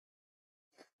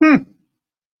Hmm.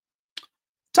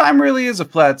 Time really is a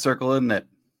flat circle, isn't it?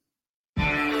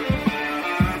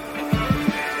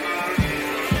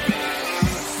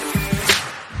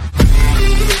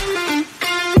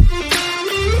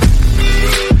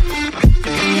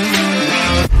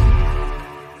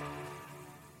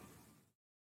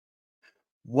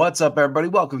 What's up, everybody?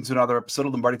 Welcome to another episode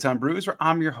of Lombardi Time Brews, where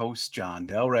I'm your host, John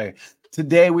Del Rey.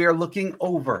 Today, we are looking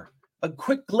over a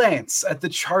quick glance at the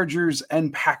Chargers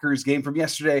and Packers game from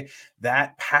yesterday.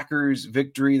 That Packers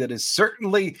victory that is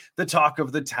certainly the talk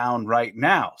of the town right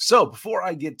now. So before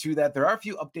I get to that, there are a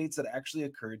few updates that actually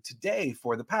occurred today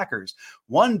for the Packers.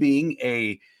 One being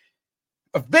a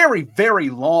very,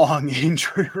 very long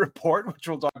injury report, which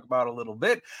we'll talk about a little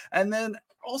bit. And then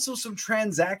also some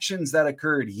transactions that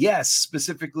occurred. Yes,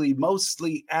 specifically,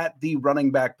 mostly at the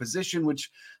running back position,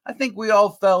 which I think we all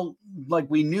felt like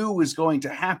we knew was going to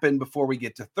happen before we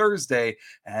get to Thursday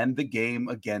and the game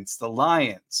against the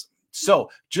Lions.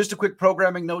 So just a quick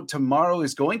programming note. Tomorrow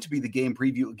is going to be the game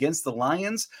preview against the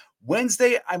Lions.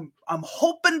 Wednesday, I'm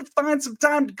hoping to find some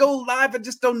time to go live. I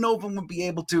just don't know if I'm going to be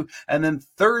able to. And then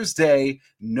Thursday,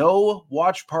 no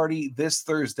watch party this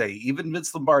Thursday. Even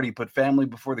Vince Lombardi put family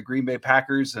before the Green Bay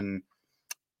Packers, and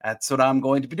that's what I'm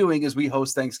going to be doing as we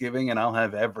host Thanksgiving, and I'll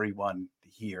have everyone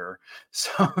here.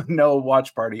 So no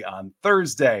watch party on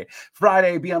Thursday.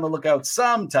 Friday, be on the lookout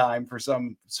sometime for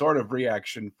some sort of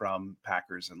reaction from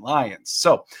Packers and Lions.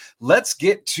 So let's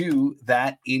get to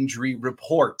that injury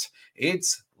report.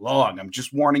 It's long. I'm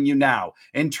just warning you now.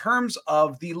 In terms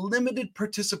of the limited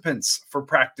participants for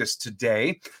practice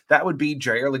today, that would be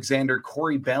Jaire Alexander,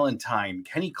 Corey Ballentine,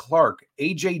 Kenny Clark,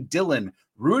 AJ Dillon,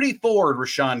 Rudy Ford,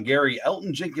 Rashawn Gary,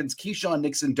 Elton Jenkins, Keyshawn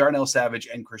Nixon, Darnell Savage,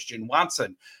 and Christian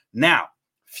Watson. Now,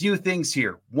 few things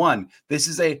here. One, this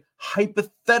is a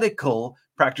hypothetical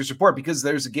practice report because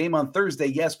there's a game on Thursday,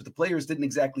 yes, but the players didn't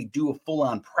exactly do a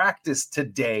full-on practice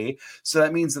today. So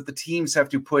that means that the teams have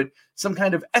to put some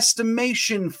kind of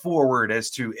estimation forward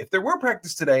as to if there were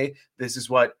practice today, this is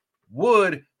what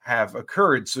would have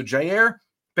occurred. So Jaire,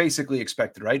 basically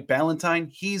expected, right? Ballentine,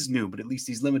 he's new, but at least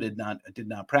he's limited, did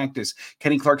not practice.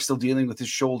 Kenny Clark still dealing with his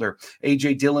shoulder.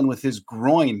 AJ Dillon with his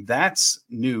groin, that's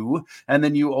new. And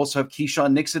then you also have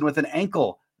Keyshawn Nixon with an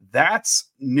ankle.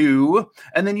 That's new.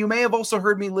 And then you may have also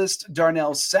heard me list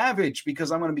Darnell Savage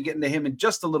because I'm going to be getting to him in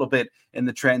just a little bit in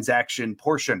the transaction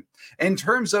portion. In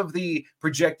terms of the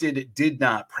projected did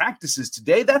not practices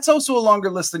today, that's also a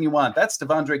longer list than you want. That's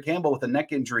Devondre Campbell with a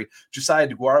neck injury, Josiah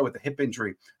DeGuara with a hip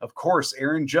injury, of course,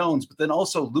 Aaron Jones, but then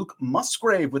also Luke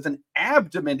Musgrave with an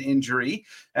abdomen injury,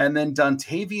 and then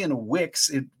Dontavian Wicks.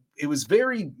 It was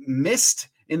very missed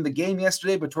in the game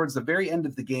yesterday, but towards the very end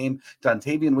of the game,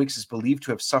 Dontavian Wicks is believed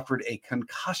to have suffered a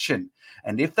concussion.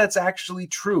 And if that's actually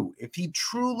true, if he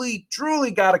truly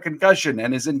got a concussion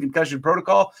and is in concussion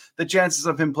protocol, the chances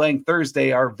of him playing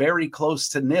Thursday are very close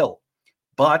to nil.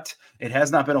 But it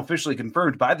has not been officially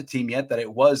confirmed by the team yet that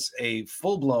it was a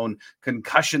full-blown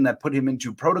concussion that put him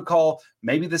into protocol.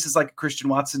 Maybe this is like a Christian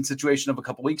Watson situation of a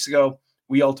couple weeks ago.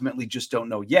 We ultimately just don't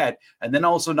know yet. And then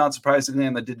also, not surprisingly,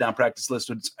 on the did not practice list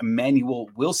was Emmanuel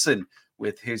Wilson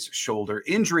with his shoulder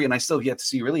injury. And I still have yet to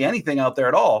see really anything out there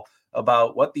at all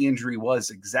about what the injury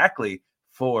was exactly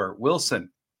for Wilson.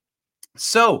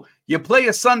 So you play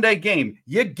a Sunday game,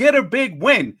 you get a big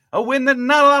win, a win that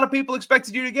not a lot of people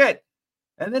expected you to get.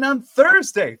 And then on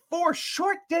Thursday, 4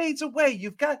 short days away,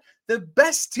 you've got the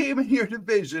best team in your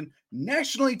division,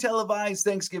 nationally televised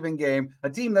Thanksgiving game, a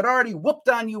team that already whooped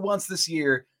on you once this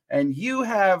year, and you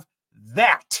have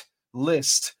that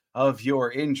list of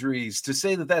your injuries. To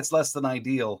say that that's less than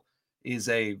ideal is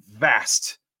a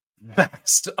vast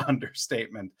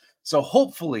understatement. So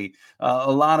hopefully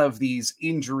a lot of these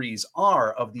injuries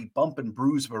are of the bump and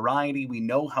bruise variety. We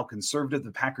know how conservative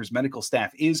the Packers medical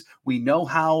staff is. We know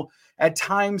how at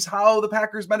times how the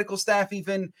Packers medical staff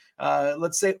even,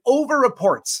 let's say,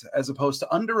 over-reports as opposed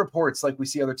to under-reports like we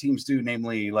see other teams do,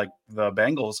 namely like the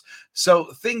Bengals. So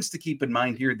things to keep in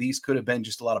mind here. These could have been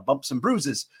just a lot of bumps and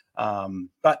bruises,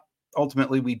 but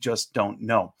ultimately, we just don't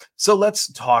know. So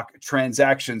let's talk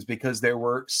transactions because there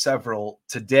were several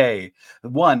today.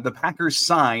 One, the Packers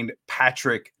signed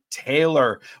Patrick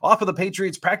Taylor off of the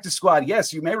Patriots practice squad.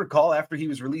 Yes, you may recall after he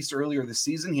was released earlier this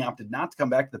season, he opted not to come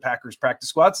back to the Packers practice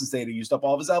squad since they had used up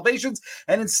all of his salvations,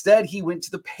 and instead he went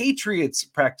to the Patriots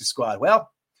practice squad.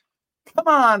 Well, come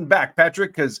on back, Patrick,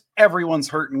 because everyone's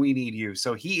hurt and we need you.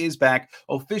 So he is back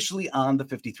officially on the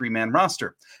 53-man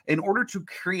roster. In order to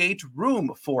create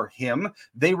room for him,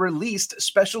 they released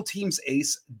special teams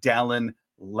ace Dallin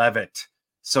Leavitt.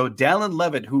 So Dallin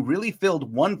Leavitt, who really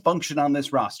filled one function on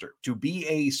this roster, to be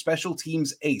a special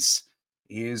teams ace,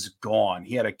 is gone.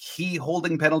 He had a key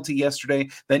holding penalty yesterday,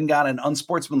 then got an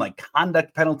unsportsmanlike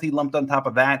conduct penalty lumped on top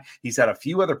of that. He's had a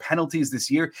few other penalties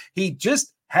this year. He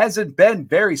just hasn't been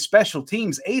very special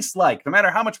teams ace-like. No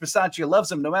matter how much Bisaccia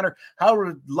loves him, no matter how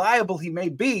reliable he may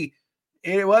be,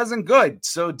 it wasn't good.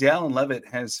 So Dallin Leavitt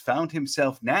has found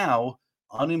himself now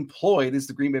unemployed as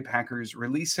the Green Bay Packers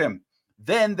release him.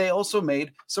 Then they also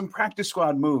made some practice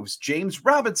squad moves. James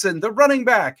Robinson, the running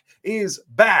back, is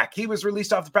back. He was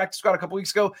released off the practice squad a couple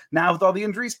weeks ago. Now with all the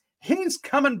injuries, he's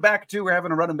coming back too. We're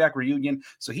having a running back reunion.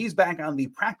 So he's back on the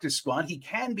practice squad. He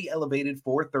can be elevated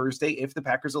for Thursday if the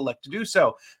Packers elect to do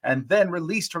so. And then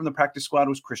released from the practice squad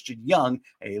was Christian Young,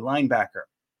 a linebacker.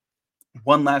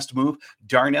 One last move,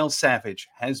 Darnell Savage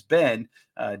has been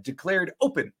declared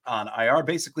open on IR,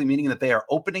 basically meaning that they are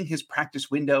opening his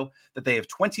practice window, that they have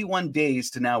 21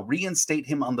 days to now reinstate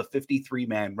him on the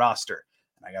 53-man roster.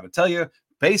 And I got to tell you,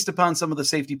 based upon some of the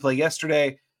safety play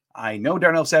yesterday, I know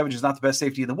Darnell Savage is not the best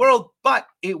safety in the world, but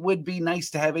it would be nice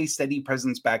to have a steady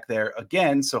presence back there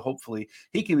again. So hopefully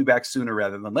he can be back sooner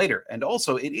rather than later. And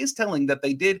also it is telling that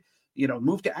they did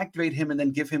move to activate him and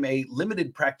then give him a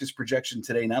limited practice projection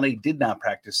today. Now they did not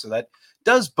practice. So that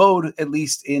does bode at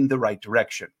least in the right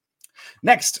direction.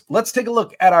 Next, let's take a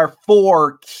look at our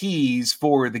 4 keys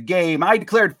for the game. I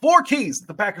declared 4 keys that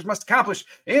the Packers must accomplish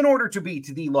in order to beat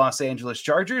the Los Angeles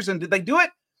Chargers. And did they do it?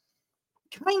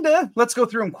 Kinda. Let's go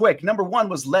through them quick. Number 1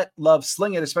 was let love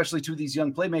sling it, especially to these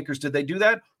young playmakers. Did they do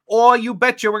that? Oh, you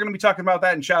betcha. We're going to be talking about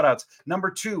that in shoutouts.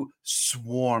 Number 2,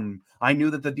 swarm. I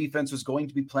knew that the defense was going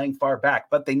to be playing far back,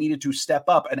 but they needed to step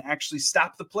up and actually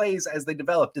stop the plays as they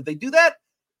developed. Did they do that?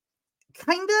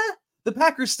 Kinda. The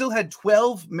Packers still had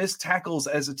 12 missed tackles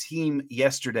as a team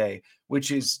yesterday,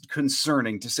 which is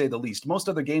concerning to say the least. Most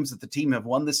other games that the team have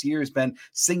won this year has been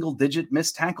single-digit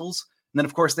missed tackles. And then,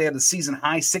 of course, they had the season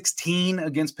high 16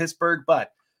 against Pittsburgh,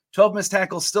 but 12 missed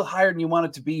tackles, still higher than you want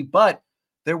it to be. But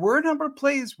there were a number of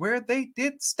plays where they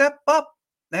did step up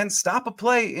and stop a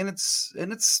play in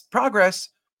its progress.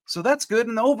 So that's good.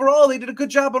 And overall, they did a good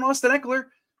job on Austin Ekeler.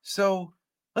 So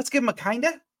let's give them a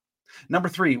kinda. Number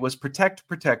 3 was protect,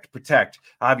 protect, protect.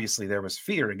 Obviously, there was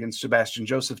fear against Sebastian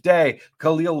Joseph Day,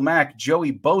 Khalil Mack,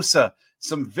 Joey Bosa,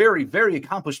 some very, very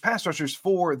accomplished pass rushers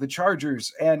for the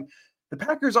Chargers. And the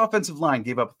Packers' offensive line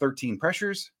gave up 13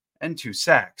 pressures and 2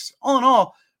 sacks. All in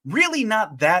all, really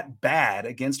not that bad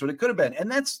against what it could have been.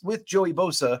 And that's with Joey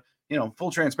Bosa,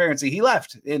 full transparency. He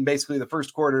left in basically the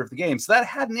first quarter of the game. So that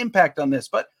had an impact on this.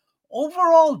 But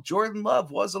overall, Jordan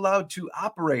Love was allowed to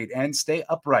operate and stay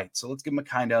upright. So let's give him a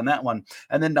kind on that one.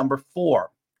 And then number 4,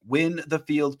 win the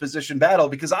field position battle.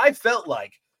 Because I felt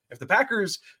like if the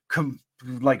Packers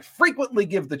frequently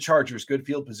give the Chargers good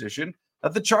field position,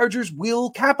 that the Chargers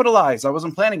will capitalize. I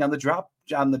wasn't planning on the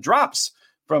drops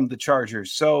from the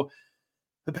Chargers. So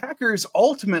the Packers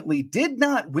ultimately did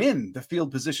not win the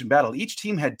field position battle. Each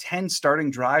team had 10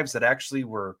 starting drives that actually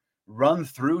were run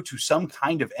through to some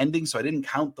kind of ending. So I didn't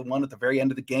count the one at the very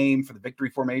end of the game for the victory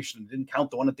formation. I didn't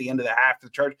count the one at the end of the half of the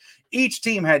charge. Each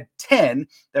team had 10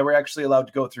 that were actually allowed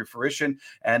to go through fruition.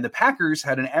 And the Packers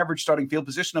had an average starting field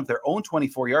position of their own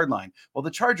 24-yard line, while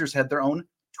the Chargers had their own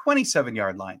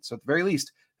 27-yard line. So at the very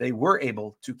least, they were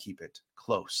able to keep it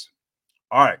close.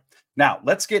 All right. Now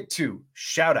let's get to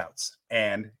shout outs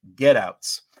and get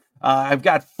outs. I've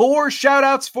got 4 shout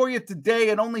outs for you today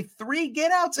and only 3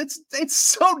 get outs. It's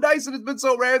so nice and it's been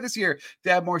so rare this year to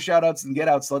have more shout outs than get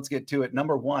outs. So let's get to it.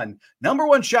 Number one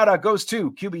shout out goes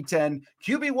to QB10,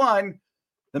 QB1,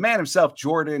 the man himself,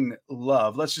 Jordan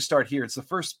Love. Let's just start here. It's the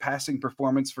first passing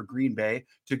performance for Green Bay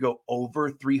to go over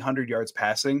 300 yards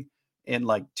passing in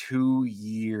 2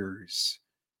 years.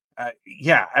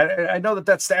 I know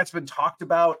that stat's been talked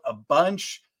about a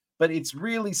bunch, but it's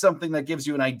really something that gives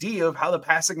you an idea of how the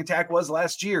passing attack was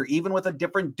last year, even with a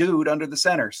different dude under the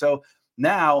center. So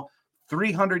now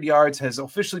 300 yards has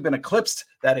officially been eclipsed.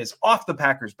 That is off the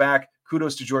Packers' back.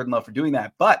 Kudos to Jordan Love for doing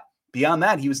that. But beyond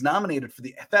that, he was nominated for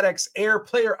the FedEx Air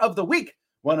Player of the Week,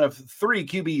 one of 3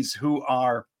 QBs who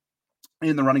are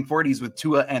in the running 40s with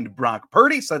Tua and Brock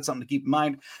Purdy. So that's something to keep in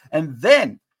mind. And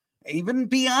then even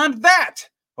beyond that,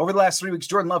 over the last 3 weeks,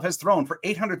 Jordan Love has thrown for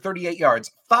 838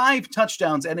 yards, 5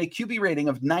 touchdowns, and a QB rating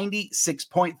of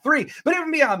 96.3. But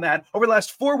even beyond that, over the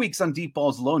last 4 weeks on deep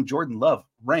balls alone, Jordan Love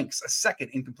ranks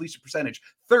 2nd in completion percentage,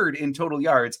 3rd in total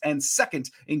yards, and 2nd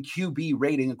in QB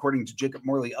rating, according to Jacob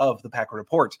Morley of the Packer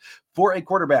Report. For a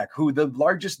quarterback who the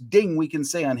largest ding we can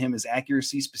say on him is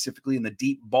accuracy, specifically in the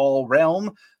deep ball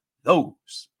realm,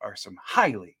 those are some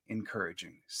highly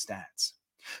encouraging stats.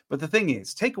 But the thing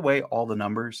is, take away all the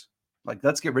numbers.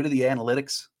 Let's get rid of the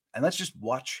analytics and let's just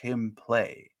watch him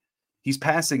play. He's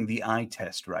passing the eye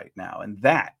test right now, and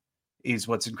that is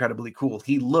what's incredibly cool.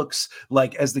 He looks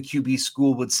like, as the QB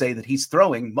school would say, that he's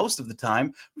throwing most of the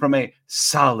time from a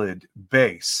solid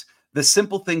base. The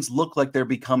simple things look like they're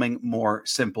becoming more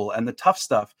simple, and the tough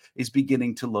stuff is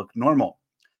beginning to look normal.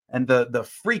 And the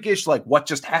freakish, like what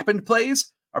just happened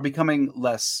plays are becoming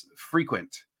less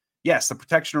frequent. Yes, the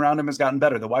protection around him has gotten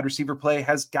better. The wide receiver play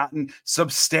has gotten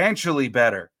substantially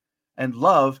better. And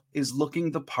Love is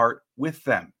looking the part with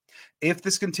them. If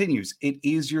this continues, it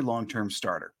is your long-term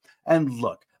starter. And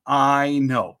look, I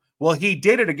know. Well, he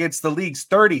did it against the league's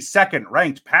 32nd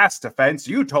ranked pass defense.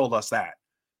 You told us that.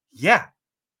 Yeah,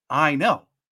 I know.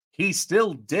 He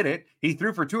still did it. He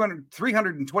threw for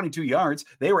 322 yards.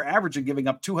 They were averaging giving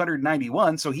up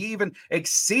 291. So he even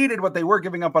exceeded what they were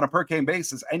giving up on a per game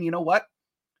basis. And you know what?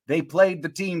 They played the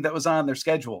team that was on their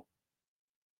schedule.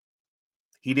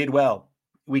 He did well.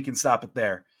 We can stop it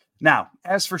there. Now,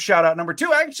 as for shout out number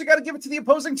 2, I actually got to give it to the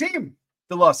opposing team,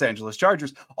 the Los Angeles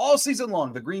Chargers. All season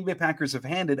long, the Green Bay Packers have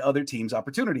handed other teams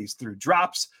opportunities through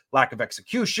drops, lack of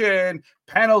execution,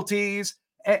 penalties.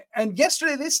 And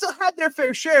yesterday, they still had their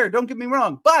fair share. Don't get me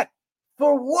wrong. But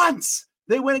for once,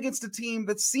 they went against a team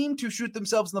that seemed to shoot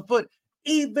themselves in the foot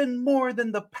even more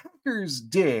than the Packers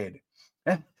did.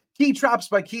 Key drops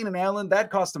by Keenan Allen,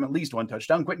 that cost him at least one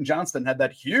touchdown. Quentin Johnston had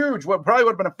that huge, what probably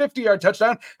would have been a 50-yard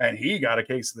touchdown, and he got a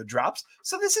case of the drops.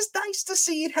 So this is nice to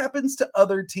see it happens to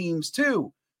other teams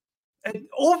too. And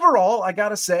overall, I got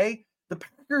to say, the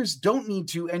Packers don't need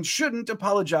to and shouldn't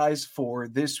apologize for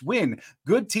this win.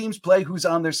 Good teams play who's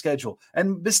on their schedule,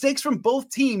 and mistakes from both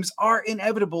teams are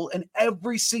inevitable in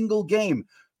every single game.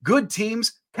 Good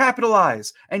teams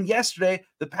capitalize. And yesterday,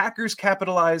 the Packers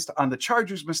capitalized on the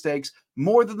Chargers' mistakes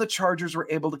more than the Chargers were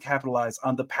able to capitalize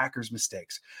on the Packers'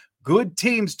 mistakes. Good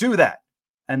teams do that.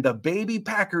 And the baby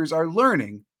Packers are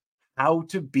learning how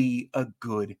to be a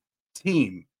good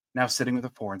team. Now sitting with a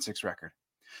 4-6 record.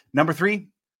 Number 3,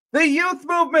 the youth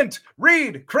movement.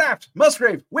 Reed, Kraft,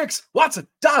 Musgrave, Wicks, Watson,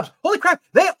 Dobbs. Holy crap,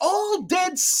 they all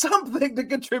did something to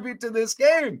contribute to this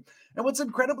game. And what's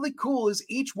incredibly cool is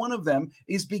each one of them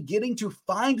is beginning to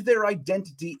find their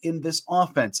identity in this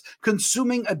offense,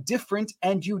 consuming a different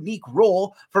and unique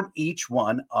role from each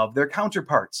one of their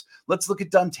counterparts. Let's look at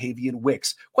Dontavian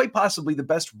Wicks, quite possibly the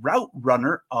best route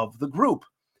runner of the group.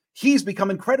 He's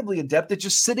become incredibly adept at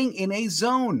just sitting in a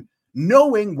zone,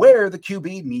 knowing where the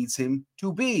QB needs him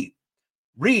to be.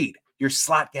 Reed, your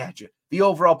slot gadget, the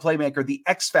overall playmaker, the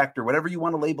X factor, whatever you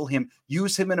want to label him,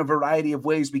 use him in a variety of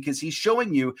ways because he's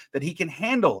showing you that he can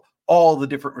handle all the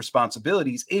different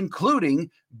responsibilities,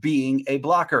 including being a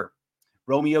blocker.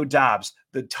 Romeo Doubs,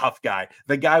 the tough guy,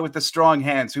 the guy with the strong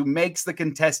hands who makes the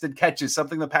contested catches,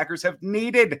 something the Packers have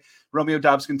needed. Romeo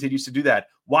Doubs continues to do that.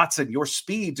 Watson, your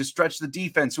speed to stretch the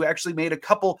defense, who actually made a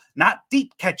couple not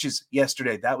deep catches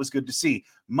yesterday. That was good to see.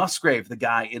 Musgrave, the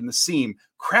guy in the seam.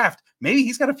 Kraft, maybe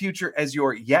he's got a future as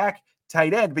your yak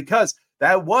tight end because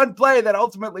that one play that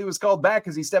ultimately was called back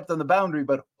because he stepped on the boundary,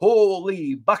 but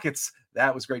holy buckets,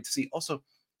 that was great to see.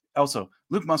 Also,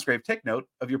 Luke Musgrave, take note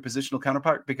of your positional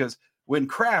counterpart because when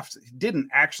Kraft didn't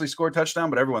actually score a touchdown,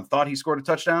 but everyone thought he scored a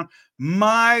touchdown,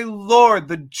 my Lord,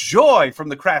 the joy from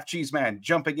the Kraft cheese man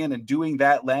jumping in and doing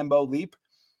that Lambeau leap,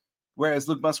 whereas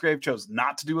Luke Musgrave chose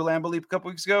not to do a Lambeau leap a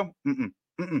couple weeks ago.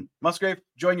 Musgrave,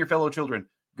 join your fellow children.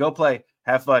 Go play.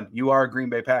 Have fun. You are a Green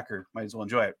Bay Packer. Might as well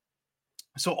enjoy it.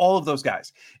 So all of those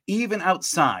guys, even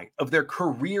outside of their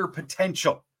career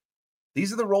potential,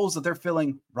 these are the roles that they're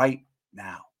filling right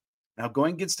now. Now,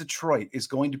 going against Detroit is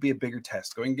going to be a bigger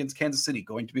test. Going against Kansas City,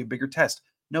 going to be a bigger test.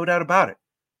 No doubt about it.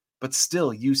 But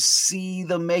still, you see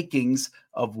the makings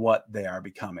of what they are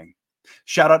becoming.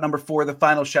 Shout out number 4, the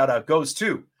final shout out goes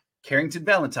to Carrington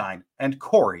Valentine and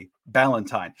Corey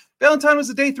Ballantyne. Ballantyne was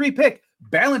a day 3 pick.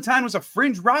 Ballantyne was a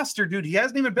fringe roster, dude. He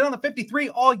hasn't even been on the 53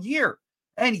 all year.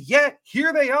 And yet,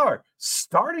 here they are,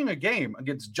 starting a game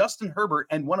against Justin Herbert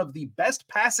and one of the best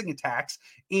passing attacks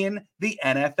in the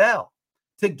NFL.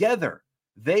 Together,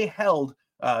 they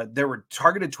were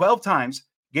targeted 12 times,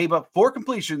 gave up 4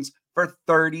 completions for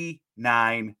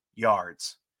 39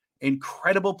 yards.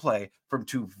 Incredible play from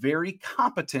 2 very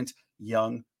competent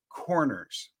young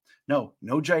corners. No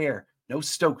Jair, no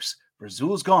Stokes.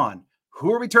 Brazil's gone.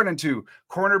 Who are we turning to?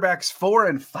 Cornerbacks 4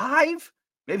 and 5?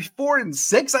 Maybe 4 and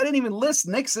 6? I didn't even list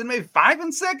Nixon. Maybe 5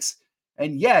 and 6?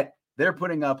 And yet, they're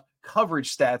putting up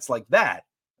coverage stats like that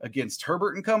against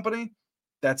Herbert and company.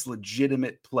 That's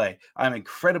legitimate play. I'm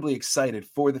incredibly excited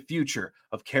for the future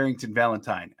of Carrington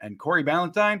Valentine. And Corey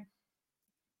Ballantyne,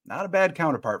 not a bad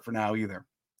counterpart for now either.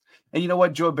 And you know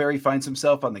what? Joe Barry finds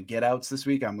himself on the get-outs this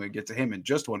week. I'm going to get to him in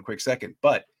just one quick second.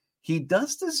 But he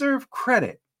does deserve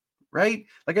credit, right?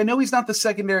 Like, I know he's not the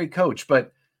secondary coach,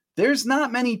 but There's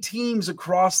not many teams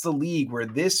across the league where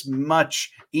this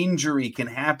much injury can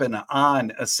happen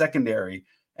on a secondary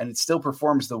and it still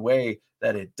performs the way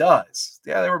that it does.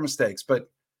 Yeah, there were mistakes, but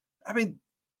I mean,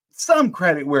 some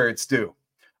credit where it's due.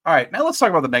 All right, now let's talk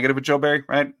about the negative of Joe Barry,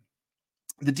 right?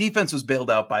 The defense was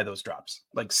bailed out by those drops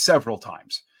like several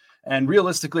times. And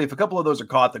realistically, if a couple of those are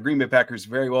caught, the Green Bay Packers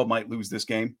very well might lose this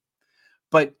game.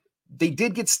 But they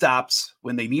did get stops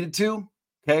when they needed to,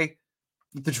 okay?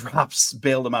 The drops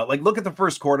bailed them out. Like, look at the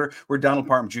first quarter where Donald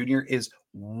Parham Jr. is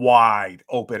wide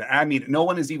open. I mean, no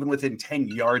one is even within 10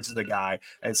 yards of the guy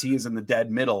as he is in the dead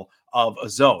middle of a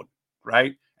zone,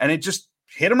 right? And it just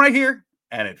hit him right here,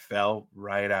 and it fell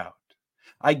right out.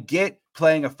 I get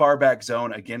playing a far back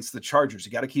zone against the Chargers.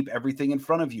 You got to keep everything in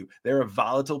front of you. They're a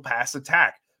volatile pass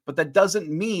attack. But that doesn't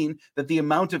mean that the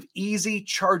amount of easy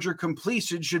Charger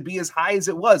completion should be as high as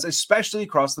it was, especially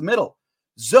across the middle.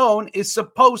 Zone is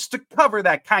supposed to cover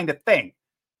that kind of thing.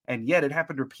 And yet it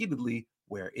happened repeatedly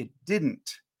where it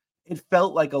didn't. It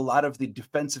felt like a lot of the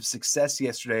defensive success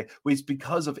yesterday was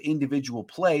because of individual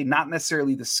play, not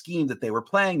necessarily the scheme that they were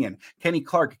playing in. Kenny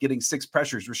Clark getting 6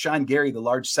 pressures, Rashawn Gary, the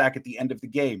large sack at the end of the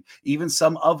game, even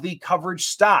some of the coverage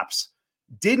stops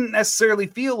didn't necessarily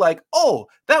feel like, oh,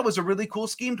 that was a really cool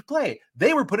scheme to play.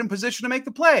 They were put in position to make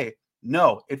the play.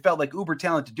 No, it felt like uber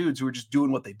talented dudes who were just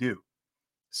doing what they do.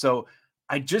 So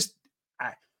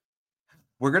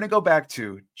we're going to go back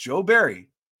to Joe Barry.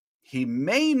 He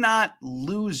may not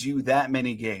lose you that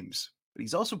many games, but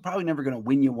he's also probably never going to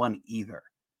win you one either.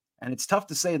 And it's tough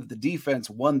to say that the defense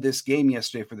won this game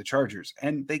yesterday for the Chargers,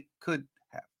 and they could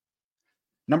have.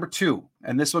 Number 2,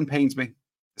 and this one pains me.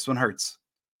 This one hurts.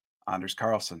 Anders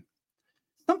Carlson.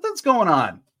 Something's going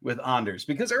on with Anders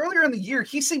because earlier in the year,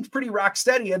 he seemed pretty rock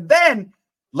steady. And then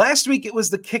last week, it was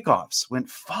the kickoffs, went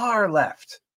far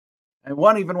left. And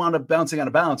one even wound up bouncing out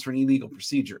of bounds for an illegal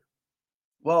procedure.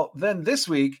 Well, then this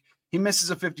week, he misses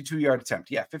a 52-yard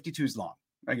attempt. Yeah, 52 is long.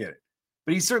 I get it.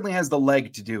 But he certainly has the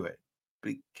leg to do it.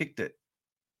 But he kicked it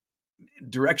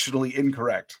directionally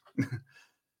incorrect.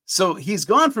 So he's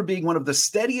gone from being one of the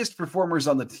steadiest performers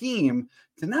on the team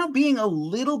to now being a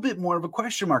little bit more of a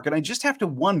question mark. And I just have to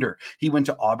wonder, he went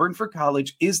to Auburn for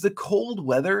college. Is the cold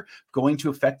weather going to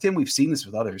affect him? We've seen this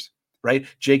with others, right?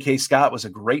 J.K. Scott was a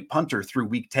great punter through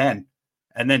week 10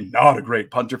 and then not a great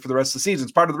punter for the rest of the season.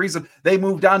 It's part of the reason they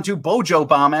moved on to Bojo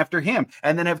Bomb after him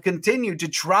and then have continued to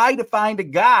try to find a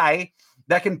guy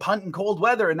that can punt in cold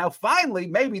weather. And now finally,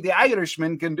 maybe the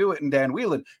Irishman can do it in Dan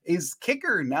Whelan. Is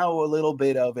kicker now a little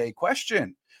bit of a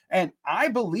question? And I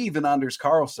believe in Anders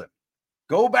Carlson.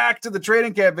 Go back to the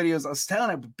training camp videos. I was telling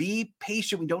him, be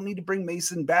patient. We don't need to bring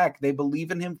Mason back. They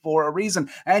believe in him for a reason.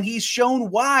 And he's shown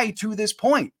why to this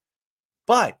point.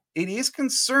 But it is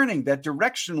concerning that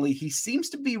directionally, he seems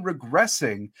to be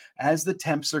regressing as the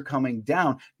temps are coming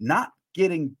down, not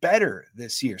getting better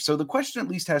this year. So the question at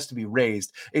least has to be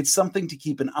raised. It's something to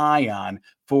keep an eye on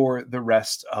for the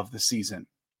rest of the season.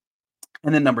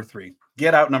 And then number 3,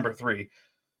 get out number 3.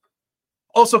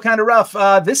 Also kind of rough.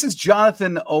 This is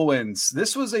Jonathan Owens.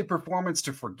 This was a performance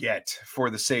to forget for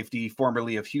the safety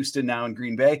formerly of Houston, now in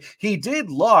Green Bay. He did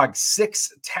log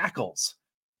 6 tackles,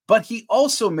 but he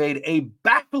also made a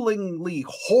bafflingly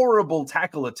horrible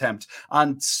tackle attempt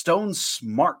on Stone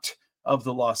Smart of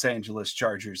the Los Angeles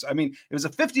Chargers. I mean, it was a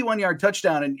 51-yard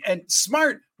touchdown, and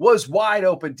Smart was wide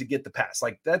open to get the pass.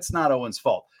 Like, that's not Owens'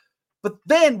 fault. But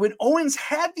then when Owens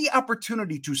had the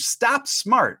opportunity to stop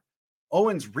Smart,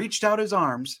 Owens reached out his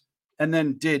arms and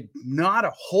then did not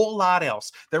a whole lot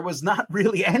else. There was not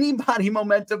really any body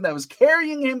momentum that was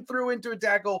carrying him through into a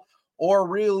tackle or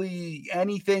really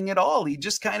anything at all. He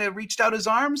just kind of reached out his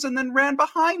arms and then ran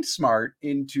behind Smart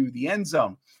into the end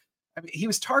zone. I mean, he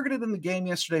was targeted in the game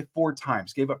yesterday 4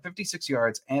 times, gave up 56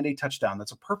 yards and a touchdown.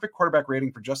 That's a perfect quarterback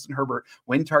rating for Justin Herbert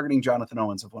when targeting Jonathan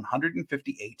Owens of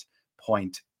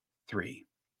 158.3.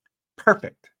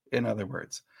 Perfect, in other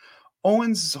words.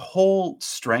 Owens' whole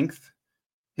strength,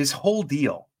 his whole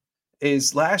deal,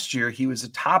 is last year he was a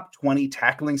top 20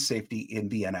 tackling safety in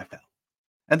the NFL.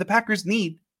 And the Packers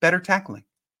need better tackling.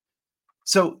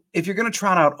 So if you're going to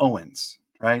trot out Owens,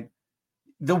 right,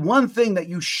 the one thing that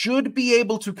you should be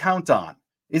able to count on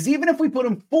is even if we put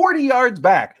him 40 yards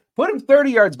back, put him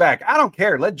 30 yards back, I don't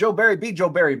care. Let Joe Barry be Joe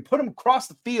Barry and put him across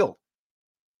the field.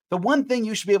 The one thing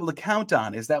you should be able to count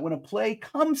on is that when a play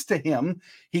comes to him,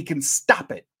 he can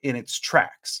stop it in its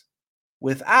tracks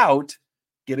without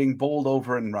getting bowled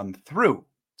over and run through.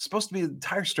 It's supposed to be the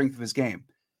entire strength of his game.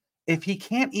 If he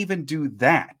can't even do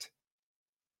that,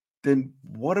 then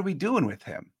what are we doing with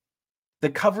him? The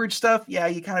coverage stuff, yeah,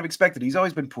 you kind of expected. He's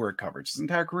always been poor at coverage his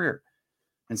entire career,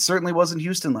 and certainly wasn't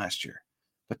Houston last year.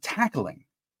 But tackling,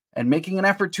 and making an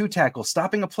effort to tackle,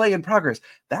 stopping a play in progress.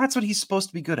 That's what he's supposed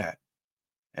to be good at.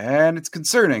 And it's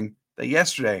concerning that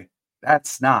yesterday,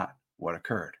 that's not what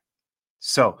occurred.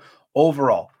 So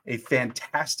overall, a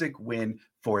fantastic win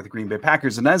for the Green Bay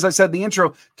Packers. And as I said in the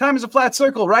intro, time is a flat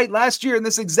circle, right? Last year in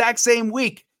this exact same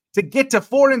week, to get to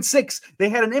 4-6, they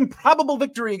had an improbable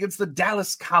victory against the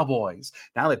Dallas Cowboys.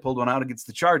 Now they pulled one out against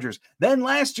the Chargers. Then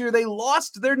last year they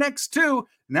lost their next two.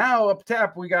 Now up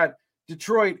top we got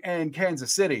Detroit and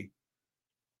Kansas City.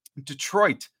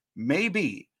 Detroit may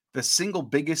be the single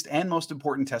biggest and most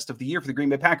important test of the year for the Green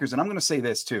Bay Packers. And I'm going to say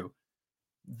this too.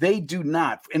 They do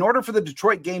not, in order for the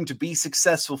Detroit game to be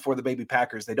successful for the Baby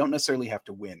Packers, they don't necessarily have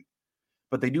to win,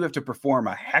 but they do have to perform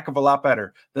a heck of a lot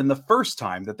better than the first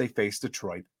time that they faced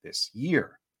Detroit this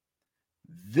year.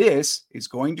 This is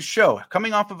going to show,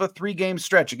 coming off of a 3-game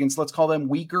stretch against, let's call them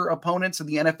weaker opponents in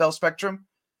the NFL spectrum,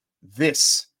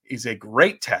 this is a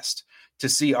great test to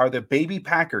see, are the Baby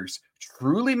Packers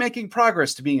truly making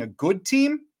progress to being a good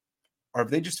team, or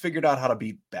have they just figured out how to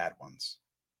beat bad ones?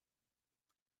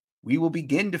 We will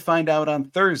begin to find out on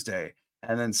Thursday,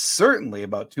 and then certainly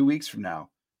about 2 weeks from now,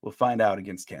 we'll find out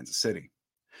against Kansas City.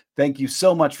 Thank you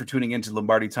so much for tuning into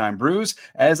Lombardi Time Brews.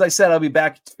 As I said, I'll be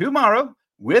back tomorrow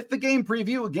with the game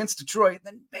preview against Detroit.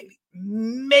 Then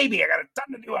maybe I got a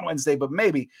ton to do on Wednesday, but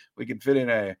maybe we can fit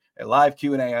in a live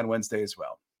Q&A on Wednesday as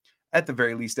well. At the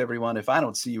very least, everyone, if I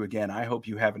don't see you again, I hope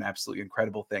you have an absolutely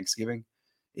incredible Thanksgiving.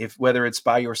 Whether it's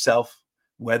by yourself,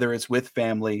 whether it's with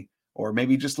family, or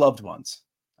maybe just loved ones.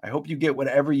 I hope you get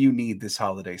whatever you need this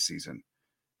holiday season.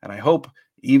 And I hope,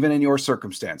 even in your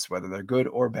circumstance, whether they're good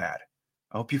or bad,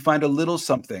 I hope you find a little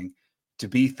something to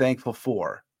be thankful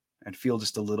for and feel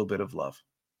just a little bit of love.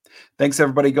 Thanks,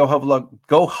 everybody. Go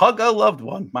hug a loved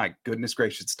one. My goodness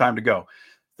gracious, it's time to go.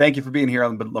 Thank you for being here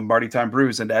on Lombardi Time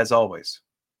Brews. And as always,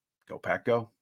 go Pack Go.